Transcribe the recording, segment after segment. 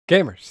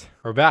Gamers,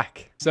 we're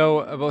back. So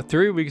about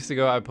 3 weeks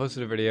ago, I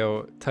posted a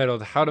video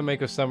titled how to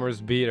make a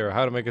summrs beat or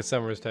how to make a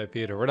summrs type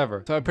beat or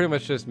whatever. So I pretty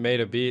much just made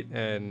a beat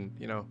and,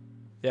 you know,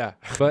 yeah.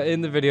 But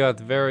in the video at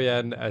the very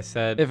end, I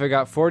said if I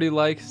got 40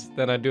 likes,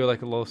 then I'd do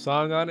like a little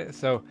song on it.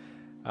 So,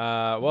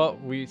 well,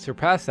 we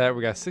surpassed that.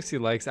 We got 60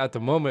 likes. At the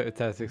moment,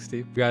 it's at 60.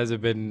 You guys have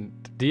been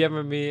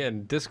DMing me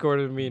and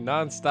Discording me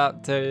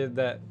nonstop telling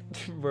that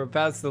we're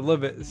past the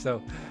limit.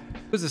 So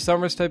it was a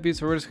summrs type beat,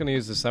 so we're just going to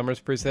use the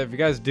summrs preset. If you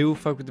guys do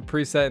fuck with the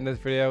preset in this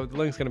video, the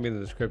link's going to be in the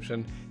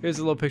description. Here's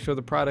a little picture of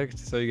the product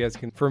so you guys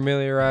can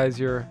familiarize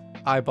your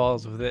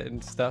eyeballs with it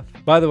and stuff.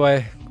 By the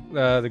way,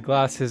 the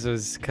glasses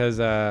is because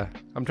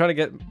I'm trying to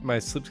get my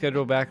sleep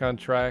schedule back on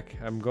track.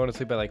 I'm going to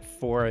sleep at like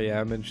 4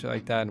 a.m. and shit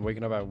like that and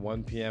waking up at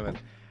 1 p.m. and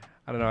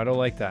I don't know, I don't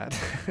like that.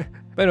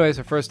 But anyways,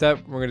 the first step,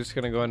 we're just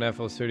going to go in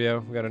FL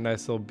Studio. We got a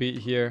nice little beat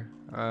here.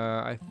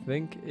 I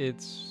think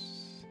it's...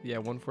 yeah,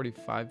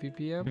 145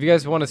 BPM. If you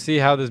guys want to see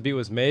how this beat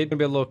was made, gonna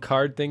be a little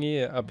card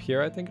thingy up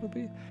here, I think it'll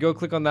be. Go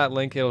click on that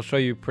link, it'll show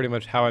you pretty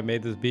much how I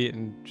made this beat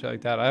and shit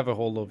like that. I have a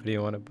whole little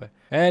video on it, but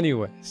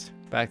anyways,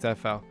 back to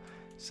FL.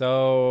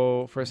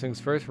 So first things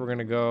first, we're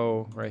gonna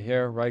go right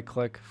here, right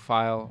click,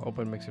 file,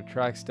 open mixer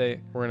track state.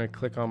 We're gonna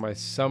click on my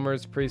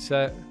summrs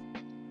preset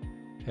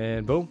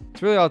and boom.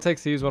 It's really all it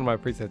takes to use one of my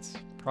presets.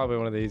 Probably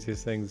one of the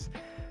easiest things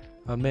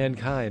of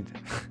mankind.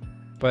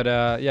 But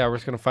yeah, we're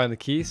just gonna find the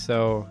key.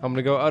 So I'm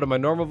gonna go out of my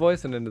normal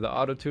voice and into the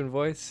auto-tune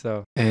voice.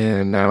 So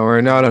and now we're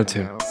in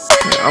auto-tune.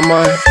 I'm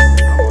on.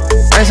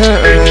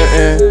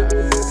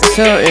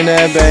 So in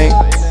that bank.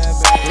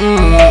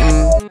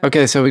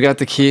 Okay, so we got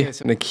the key.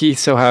 And the key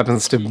so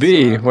happens to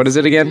be, what is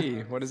it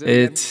again?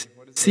 It's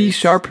C#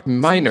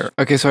 minor.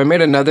 Okay, so I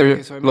made another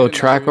little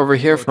track over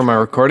here for my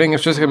recording.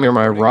 It's just gonna be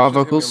my raw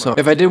vocals. So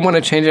if I did want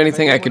to change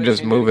anything, I could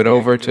just move it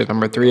over to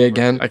number 3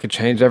 again. I could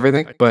change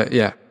everything. But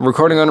yeah,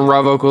 recording on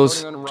raw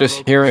vocals,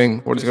 just hearing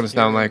what it's gonna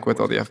sound like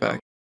with all the effects.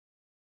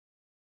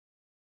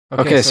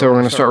 Okay, so we're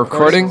gonna start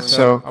recording.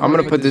 So I'm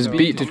gonna put this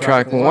beat to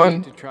track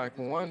 1,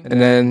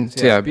 and then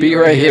so yeah, beat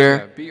right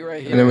here,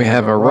 and then we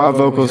have our raw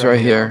vocals right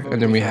here,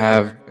 and then we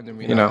have,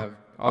 you know,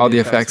 all the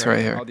effects right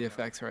here.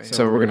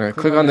 So we're gonna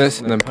click on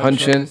this and then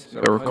punch in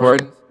the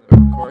record.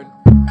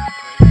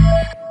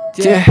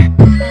 Yeah,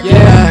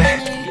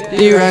 yeah,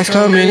 the racks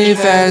coming in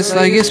fast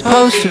like it's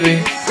supposed to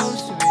be.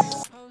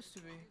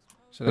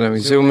 So then we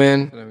zoom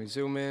in,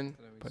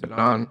 put it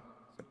on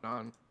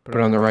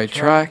the right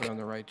track,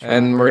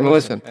 and we're gonna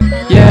listen.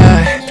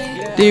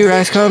 Yeah, the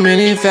racks coming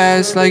in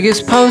fast like it's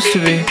supposed to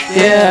be.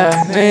 Yeah,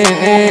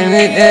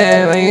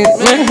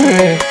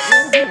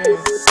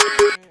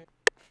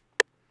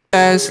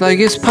 like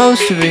it's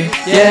supposed to be,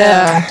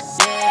 yeah.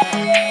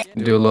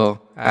 Do a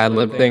little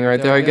ad-lib thing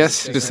right there, I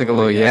guess. Just like a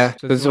little yeah.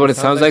 This is what it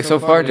sounds like so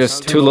far.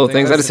 Just 2 little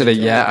things. I just said a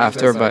yeah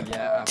after, but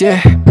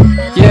yeah,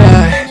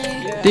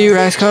 yeah. The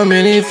racks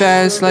coming in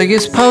fast like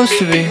it's supposed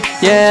to be,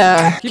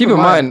 yeah. Keep in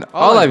mind,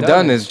 all I've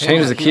done is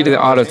change the key to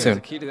the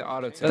auto-tune.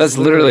 That's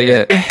literally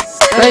it.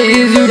 Like,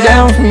 is you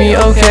down for me?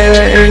 Okay,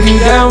 like, is you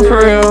down for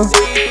real?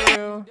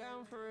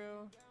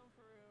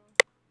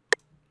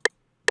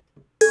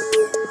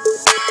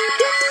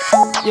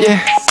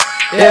 Yeah,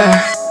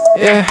 yeah,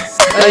 yeah.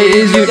 Like,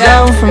 is you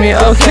down for me?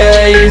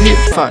 Okay, is you...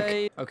 Fuck.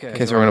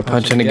 Okay, so we're gonna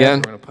punch in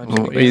again. A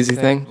little easy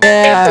thing.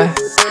 Yeah.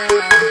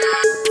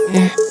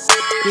 Yeah.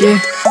 Yeah.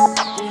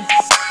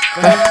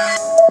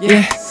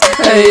 Yeah.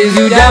 Like, is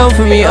you down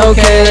for me?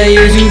 Okay, like,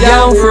 is you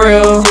down for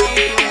real?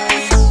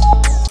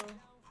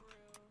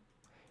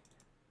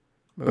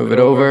 Move it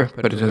over,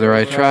 put it to the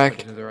right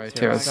track.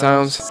 See how it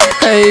sounds.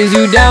 Hey, is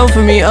you down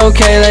for me?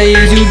 Okay, like,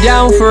 is you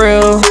down for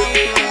real?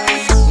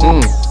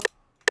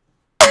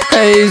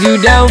 Hey, is you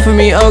down for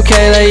me?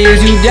 Okay, like,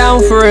 is you down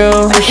for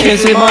real? I can't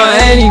sip on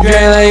any drink,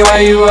 like, why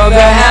you up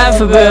at half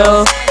a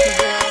bill?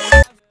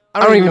 I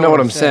don't even know what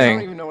I'm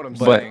saying,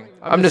 but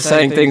I'm just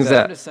saying things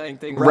that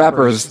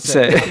rappers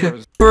say.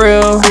 For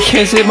real, I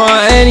can't sip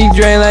on any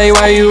drink, like,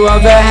 why you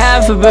up at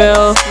half a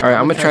bill? Alright,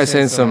 I'm gonna try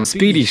saying some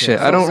speedy shit.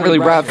 I don't really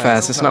rap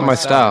fast, it's not my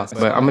style,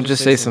 but I'm gonna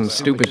just say some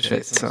stupid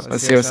shit, so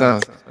let's see what it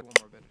sounds.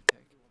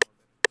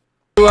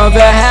 Up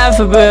at half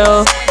a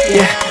bill,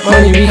 yeah.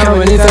 Money be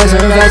coming in faster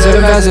and faster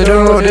and faster.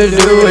 Don't know what to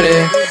do with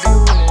it.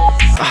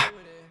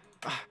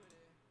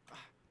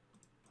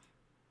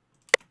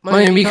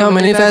 Money be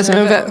coming in faster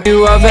and faster.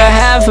 You up at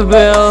half a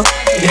bill,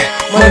 yeah.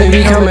 Money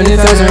be coming in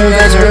faster and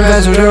faster and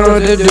faster. Don't know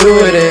what to do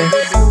with it.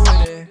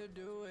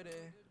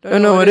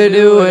 Don't know what to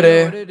do with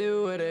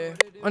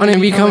it. Money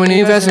be coming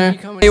in faster.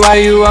 Why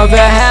you up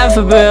at half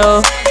a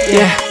bill?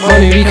 Yeah.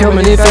 Money be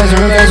coming in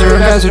faster and faster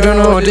and faster. Don't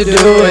know what to do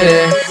with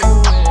it.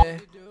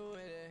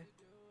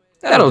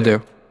 That'll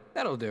do.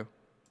 That'll do.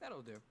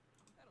 That'll do.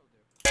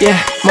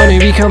 Yeah, money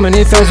be coming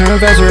in faster and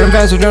faster and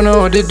faster. Don't know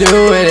what to do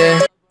with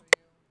it.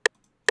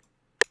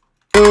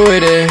 Do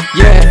with it.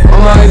 Yeah,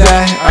 on my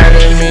back. I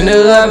didn't mean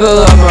to level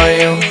up on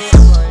you.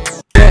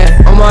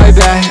 Yeah, on my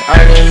back.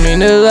 I didn't mean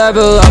to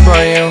level up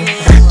on you.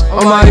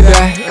 On my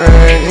back. I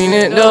didn't mean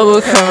to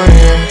double come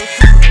you.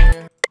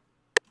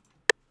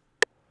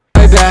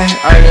 My back.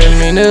 I didn't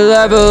mean to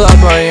level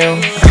up on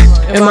you.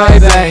 In in my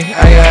bag.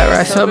 I got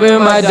racks up in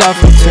my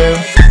duffel too.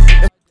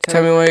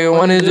 Tell me what you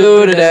wanna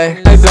do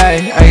today. My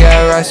bag, I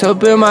got racks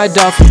up in my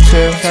duffel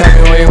too.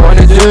 Tell me what you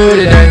wanna do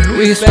today.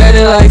 We can spend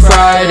it like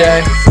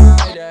Friday.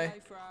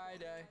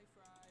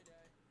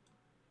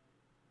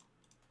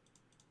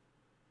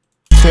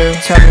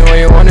 Tell me what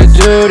you wanna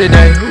do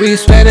today. We can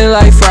spend it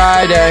like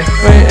Friday.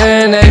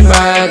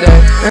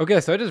 Okay,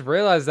 so I just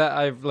realized that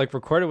I've like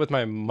recorded with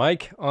my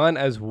mic on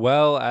as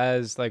well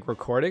as like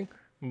recording.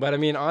 But I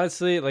mean,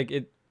 honestly, like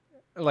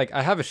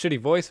I have a shitty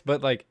voice,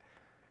 but like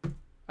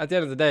at the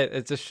end of the day,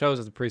 it just shows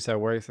that the preset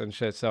works and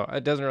shit. So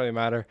it doesn't really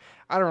matter.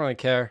 I don't really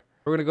care.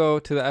 We're gonna go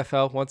to the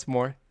FL once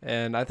more,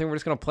 and I think we're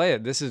just gonna play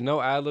it. This is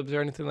no ad-libs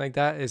or anything like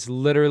that. It's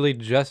literally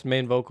just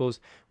main vocals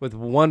with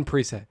one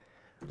preset.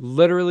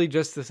 Literally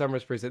just the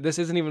summrs preset. This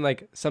isn't even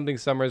like something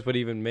summrs would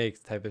even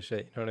make type of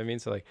shit. You know what I mean?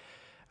 So like,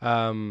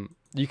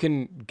 you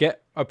can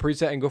get a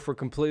preset and go for a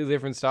completely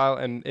different style,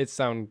 and it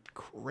sound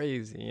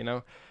crazy, you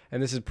know?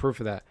 And this is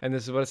proof of that. And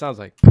this is what it sounds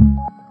like.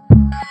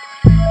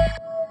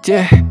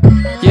 Yeah.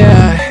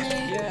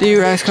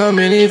 D-Racks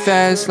coming in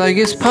fast like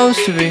it's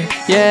supposed to be.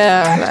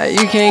 Yeah. Like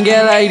you can't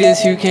get like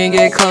this, you can't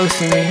get close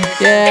to me.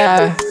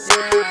 Yeah.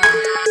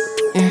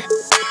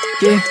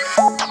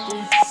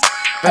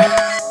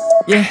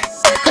 Yeah.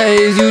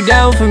 Is you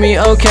down for me?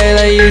 Okay,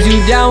 like is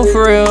you down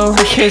for real?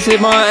 I can't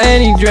sip on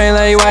any drain,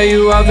 like why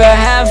you up at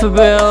half a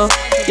bill?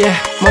 Yeah,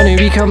 money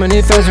be coming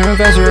in faster and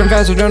faster and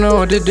faster, don't know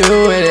what to do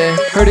with it.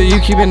 Heard that you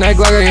keeping that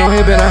Glock on your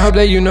hip, and I hope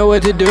that you know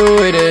what to do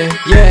with it.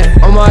 Yeah,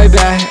 on my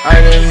back, I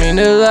didn't mean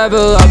to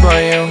level up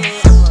on you.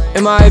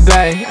 In my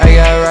bag, I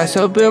got racks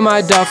up in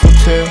my duffel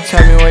too.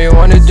 Tell me what you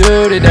wanna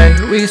do today.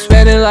 We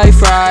spend it like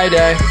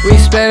Friday. We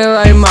spend it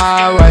like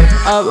my way,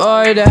 up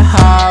or the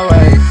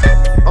highway.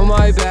 On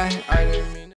my back.